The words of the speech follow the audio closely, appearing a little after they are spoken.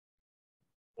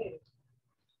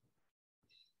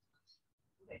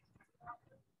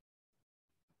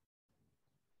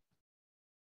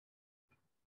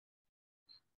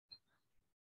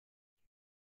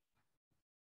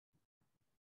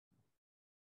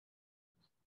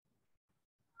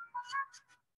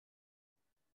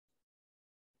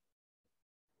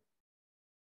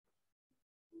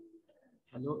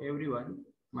Hello everyone,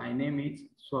 my name is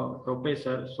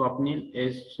Professor Swapnil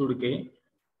S. Sudke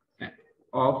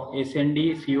of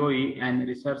SND COE and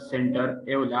Research Center,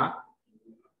 EVLA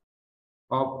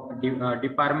of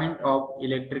Department of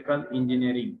Electrical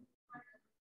Engineering.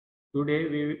 Today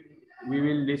we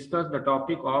will discuss the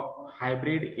topic of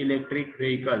hybrid electric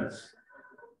vehicles,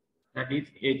 that is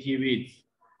HEVs.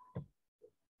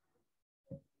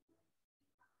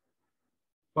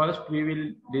 First, we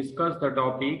will discuss the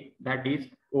topic, that is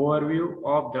overview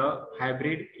of the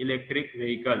hybrid electric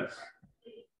vehicles,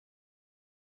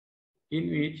 in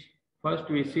which first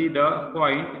we see the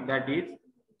point, that is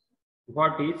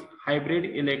what is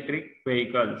hybrid electric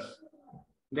vehicles.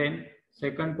 Then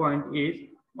second point is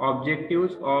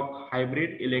objectives of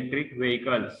hybrid electric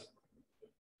vehicles.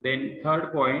 Then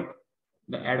third point,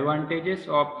 the advantages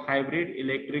of hybrid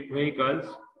electric vehicles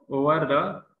over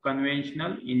the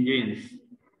conventional engines.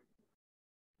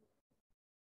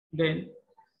 Then,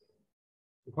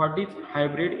 what is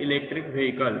hybrid electric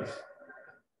vehicles?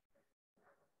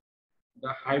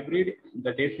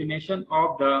 The definition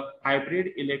of the hybrid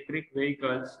electric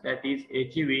vehicles, that is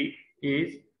HEV,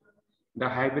 is the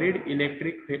hybrid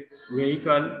electric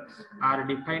vehicles are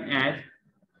defined as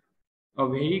a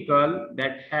vehicle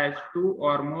that has two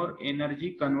or more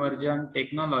energy conversion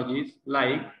technologies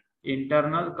like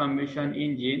internal combustion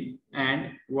engine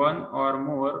and one or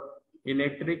more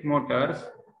electric motors,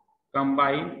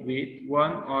 combined with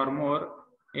one or more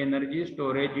energy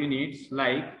storage units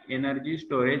like energy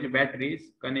storage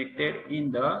batteries connected in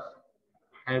the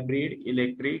hybrid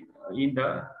electric in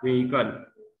the vehicle.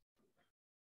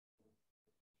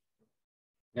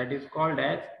 That is called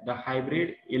as the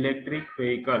hybrid electric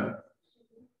vehicle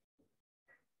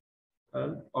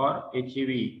or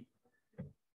HEV.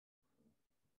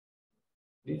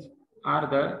 These are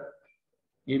the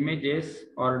images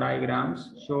or diagrams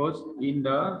shows in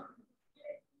the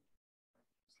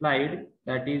slide,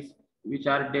 that is which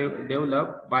are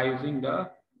developed by using the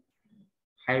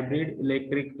hybrid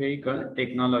electric vehicle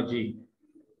technology.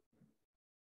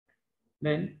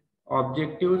 Then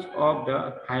objectives of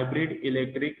the hybrid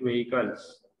electric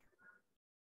vehicles.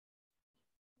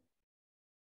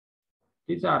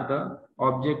 These are the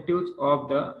objectives of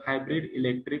the hybrid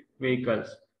electric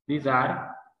vehicles. These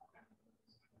are,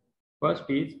 first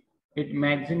is it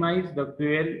maximizes the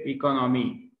fuel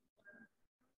economy.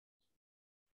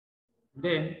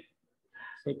 Then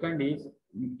second is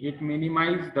it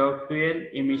minimizes the fuel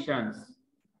emissions.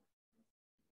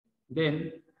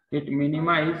 Then it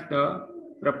minimizes the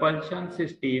propulsion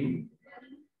system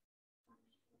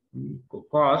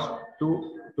cost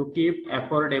to keep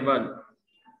affordable.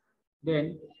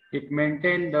 Then it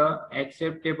maintains the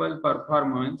acceptable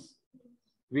performance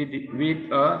with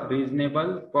a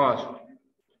reasonable cost.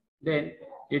 Then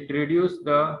it reduces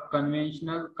the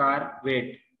conventional car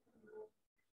weight.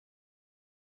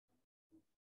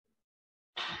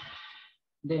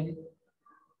 Then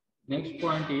next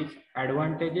point is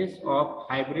advantages of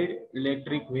hybrid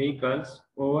electric vehicles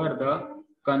over the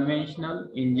conventional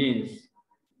engines.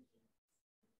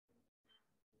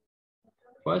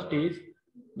 First is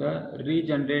the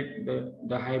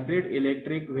hybrid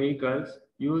electric vehicles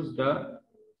use the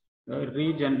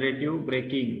regenerative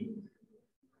braking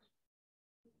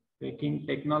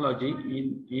technology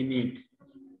in it.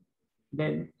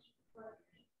 Then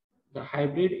the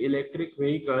hybrid electric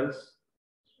vehicles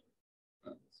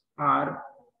are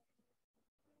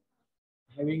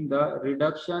having the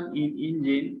reduction in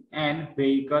engine and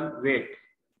vehicle weight.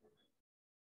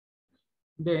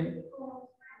 Then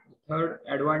third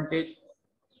advantage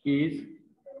is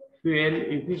fuel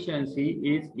efficiency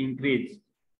is increased.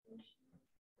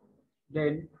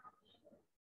 Then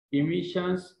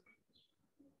emissions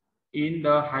in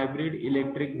the hybrid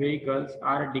electric vehicles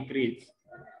are decreased.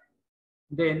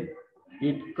 Then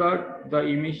it cut the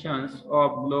emissions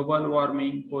of global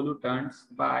warming pollutants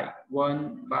by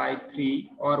 1/3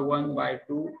 or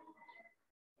 1/2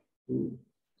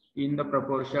 in the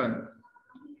proportion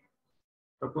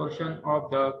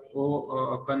of the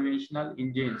conventional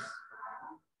engines.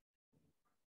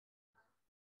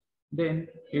 Then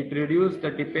it reduced the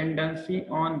dependency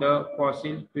on the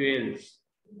fossil fuels.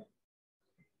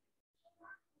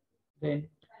 Then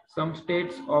some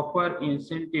states offer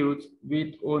incentives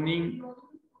with owning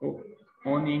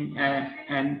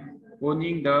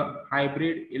the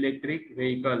hybrid electric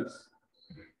vehicles.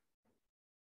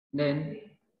 Then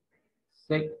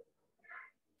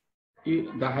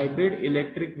the hybrid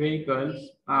electric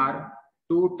vehicles are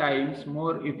 2 times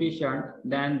more efficient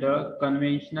than the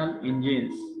conventional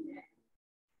engines.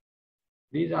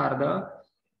 These are the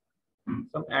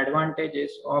some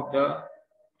advantages of the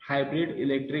hybrid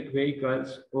electric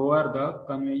vehicles over the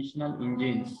conventional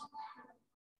engines,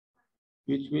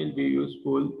 which will be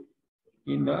useful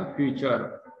in the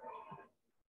future.